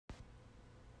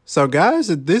So guys,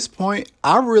 at this point,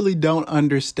 I really don't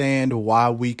understand why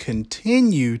we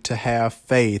continue to have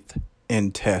faith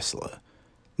in Tesla.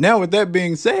 Now, with that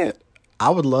being said, I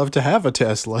would love to have a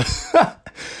Tesla.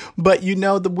 But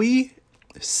we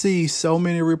see so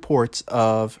many reports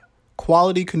of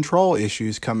quality control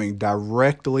issues coming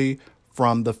directly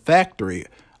from the factory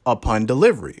upon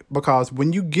delivery. Because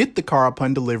when you get the car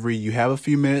upon delivery, you have a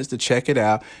few minutes to check it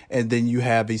out, and then you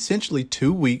have essentially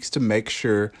 2 weeks to make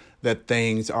sure that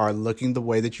things are looking the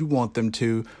way that you want them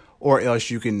to, or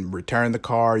else you can return the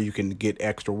car, you can get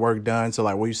extra work done. So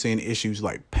like we've seen issues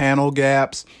like panel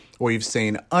gaps, we've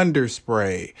seen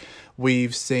underspray,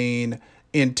 we've seen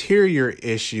interior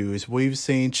issues, we've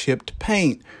seen chipped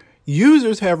paint.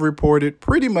 Users have reported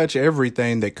pretty much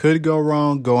everything that could go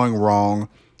wrong going wrong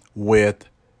with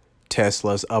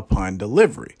Teslas upon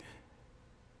delivery.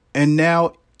 And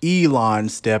now Elon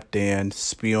stepped in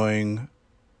spewing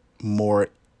more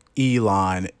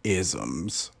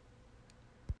Elon-isms.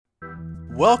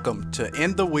 Welcome to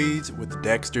In the Weeds with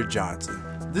Dexter Johnson.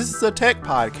 This is a tech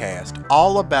podcast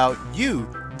all about you,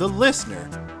 the listener.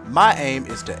 My aim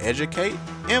is to educate,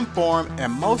 inform,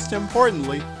 and most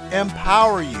importantly,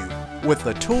 empower you with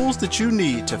the tools that you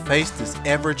need to face this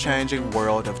ever-changing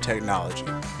world of technology.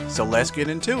 So let's get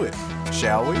into it,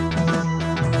 shall we?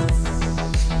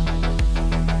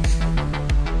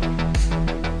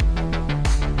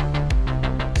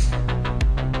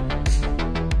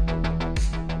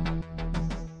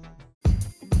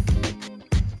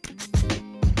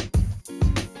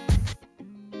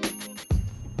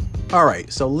 All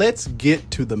right, so let's get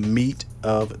to the meat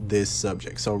of this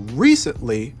subject. So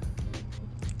recently,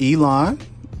 Elon,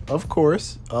 of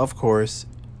course,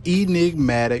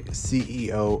 enigmatic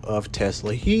CEO of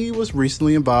Tesla, he was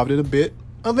recently involved in a bit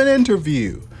of an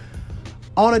interview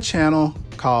on a channel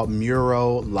called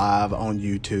Muro Live on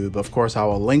YouTube. Of course, I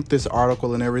will link this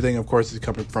article and everything. Of course, it's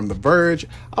coming from The Verge.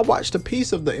 I watched a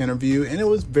piece of the interview and it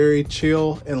was very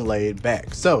chill and laid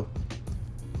back. So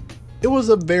it was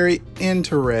a very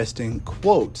interesting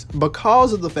quote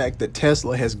because of the fact that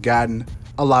Tesla has gotten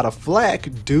a lot of flack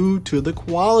due to the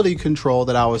quality control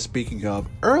that I was speaking of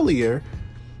earlier.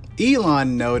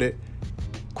 Elon noted,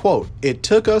 quote, "It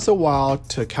took us a while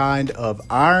to kind of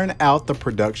iron out the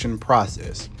production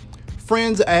process.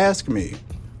 Friends ask me,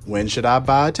 when should I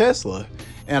buy a Tesla?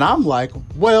 And I'm like,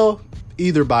 well,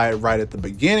 either buy it right at the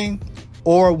beginning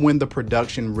or when the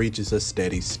production reaches a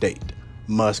steady state,"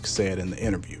 Musk said in the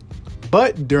interview.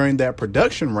 But during that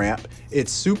production ramp,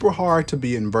 it's super hard to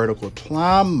be in vertical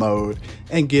climb mode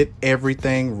and get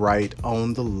everything right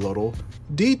on the little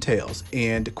details,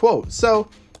 end quote. So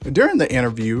during the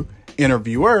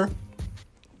interviewer,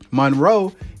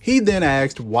 Monroe, he then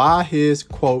asked why his,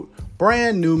 quote,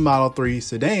 brand new Model 3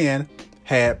 sedan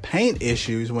had paint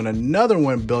issues when another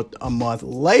one built a month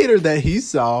later that he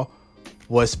saw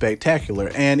was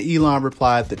spectacular. And Elon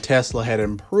replied that Tesla had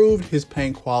improved his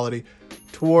paint quality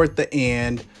toward the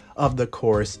end of the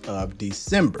course of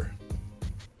December.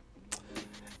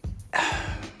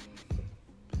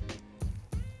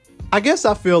 I guess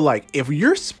I feel like if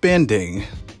you're spending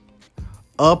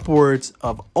upwards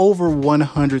of over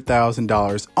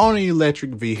 $100,000 on an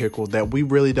electric vehicle that we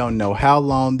really don't know how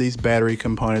long these battery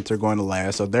components are going to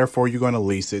last, so therefore you're going to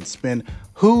lease it, spend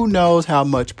who knows how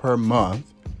much per month,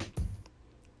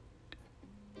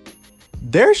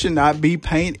 there should not be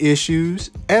paint issues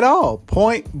at all,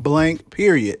 point blank,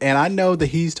 period. And I know that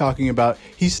he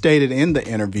stated in the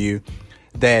interview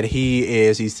that he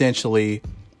is essentially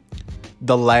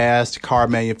the last car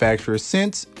manufacturer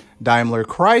since Daimler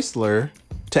Chrysler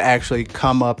to actually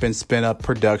come up and spin up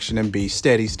production and be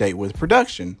steady state with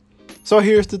production. So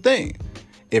here's the thing.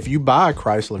 If you buy a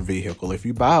Chrysler vehicle, if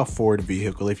you buy a Ford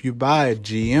vehicle, if you buy a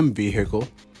GM vehicle,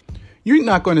 you're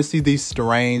not going to see these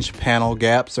strange panel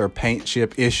gaps or paint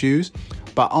chip issues,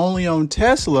 but only on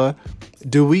Tesla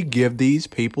do we give these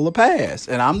people a pass.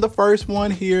 And I'm the first one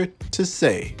here to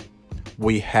say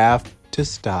we have to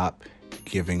stop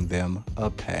giving them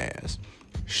a pass.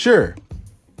 Sure,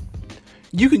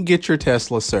 you can get your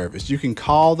Tesla service. You can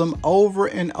call them over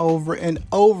and over and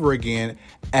over again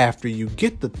after you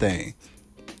get the thing.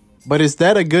 But is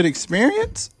that a good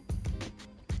experience?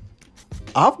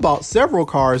 I've bought several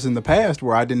cars in the past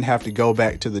where I didn't have to go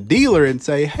back to the dealer and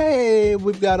say, hey,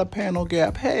 we've got a panel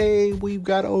gap. Hey, we've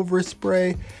got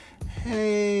overspray.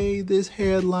 Hey, this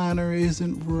headliner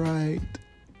isn't right.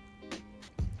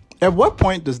 At what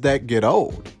point does that get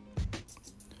old?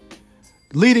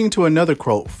 Leading to another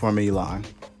quote from Elon.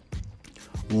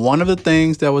 One of the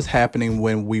things that was happening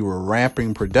when we were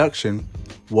ramping production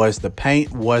was the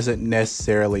paint wasn't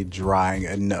necessarily drying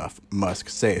enough, Musk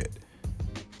said.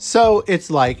 So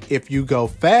it's like if you go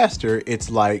faster,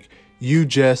 it's like you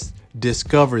just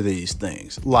discover these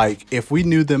things. Like if we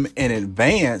knew them in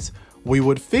advance, we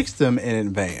would fix them in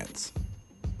advance.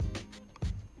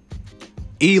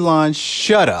 Elon,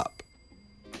 shut up.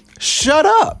 Shut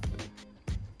up.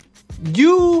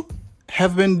 You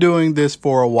have been doing this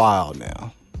for a while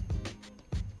now.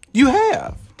 You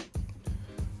have.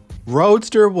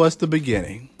 Roadster was the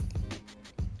beginning.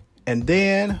 And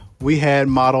then we had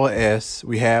Model S,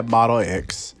 we had Model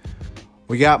X,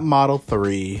 we got Model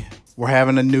 3, we're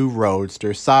having a new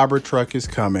Roadster, Cybertruck is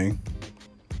coming.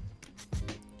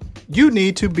 You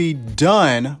need to be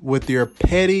done with your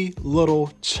petty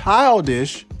little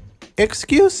childish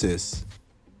excuses.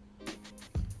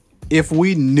 If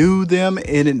we knew them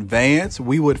in advance,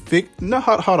 we would fix... No,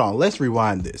 hold on. Let's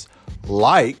rewind this.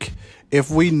 Like, if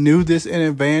we knew this in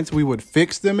advance, we would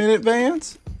fix them in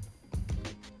advance?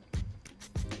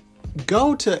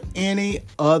 Go to any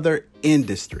other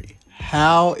industry.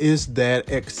 How is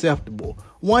that acceptable?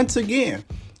 Once again,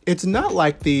 it's not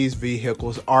like these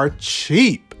vehicles are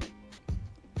cheap.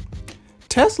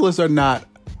 Teslas are not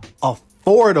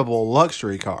affordable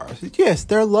luxury cars. Yes,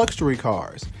 they're luxury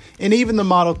cars. And even the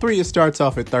Model 3, it starts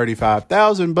off at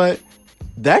 $35,000, but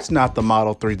that's not the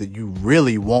Model 3 that you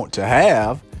really want to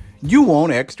have. You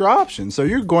want extra options. So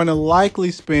you're going to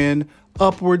likely spend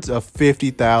upwards of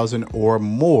 $50,000 or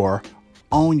more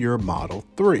on your Model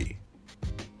 3.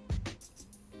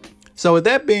 So with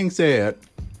that being said,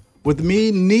 with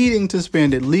me needing to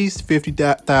spend at least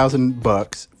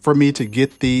 $50,000 for me to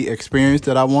get the experience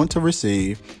that I want to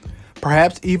receive,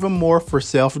 perhaps even more for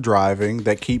self-driving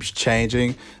that keeps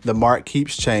changing, the mark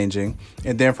keeps changing,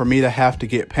 and then for me to have to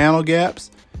get panel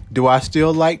gaps, do I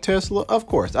still like Tesla? Of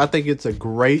course. I think it's a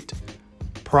great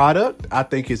product. I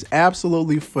think it's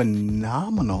absolutely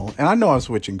phenomenal. And I know I'm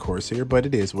switching course here, but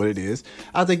it is what it is.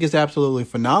 I think it's absolutely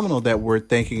phenomenal that we're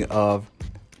thinking of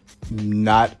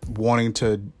not wanting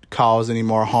to cause any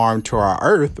more harm to our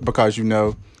Earth because, you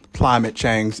know, climate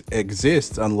change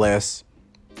exists unless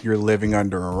you're living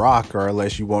under a rock or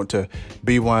unless you want to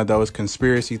be one of those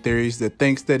conspiracy theories that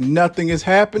thinks that nothing is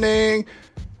happening.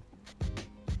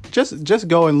 Just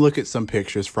go and look at some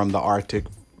pictures from the Arctic,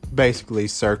 basically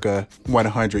circa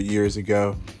 100 years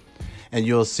ago, and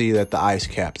you'll see that the ice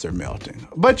caps are melting.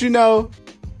 But, you know,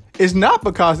 it's not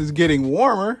because it's getting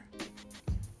warmer.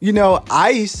 You know,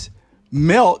 ice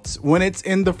melts when it's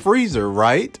in the freezer,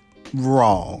 right?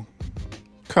 Wrong.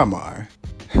 Come on.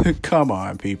 Come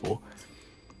on, people.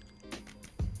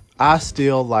 I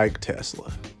still like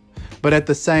Tesla. But at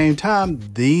the same time,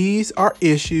 these are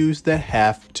issues that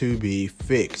have to be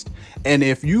fixed. And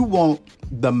if you want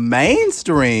the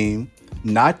mainstream,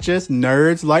 not just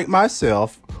nerds like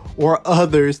myself or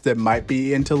others that might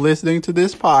be into listening to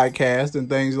this podcast and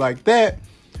things like that,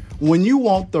 when you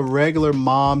want the regular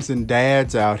moms and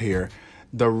dads out here,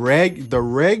 the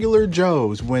regular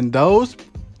Joes, when those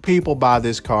people buy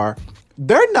this car,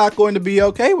 they're not going to be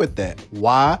okay with that.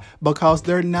 Why? Because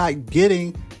they're not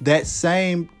getting that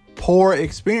same poor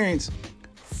experience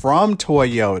from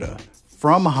Toyota,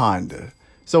 from Honda.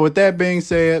 So with that being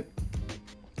said,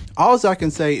 all I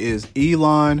can say is,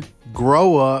 Elon,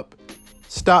 grow up,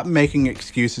 stop making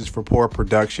excuses for poor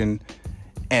production,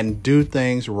 and do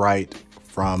things right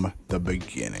from the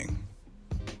beginning.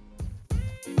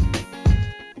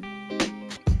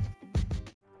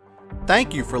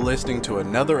 Thank you for listening to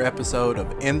another episode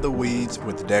of In the Weeds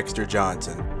with Dexter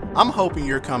Johnson. I'm hoping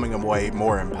you're coming away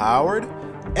more empowered,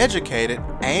 educated,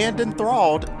 and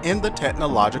enthralled in the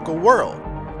technological world.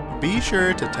 Be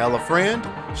sure to tell a friend,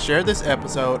 share this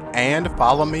episode, and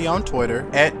follow me on Twitter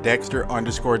at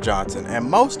Dexter_Johnson. And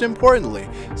most importantly,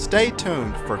 stay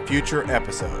tuned for future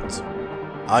episodes.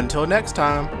 Until next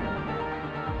time.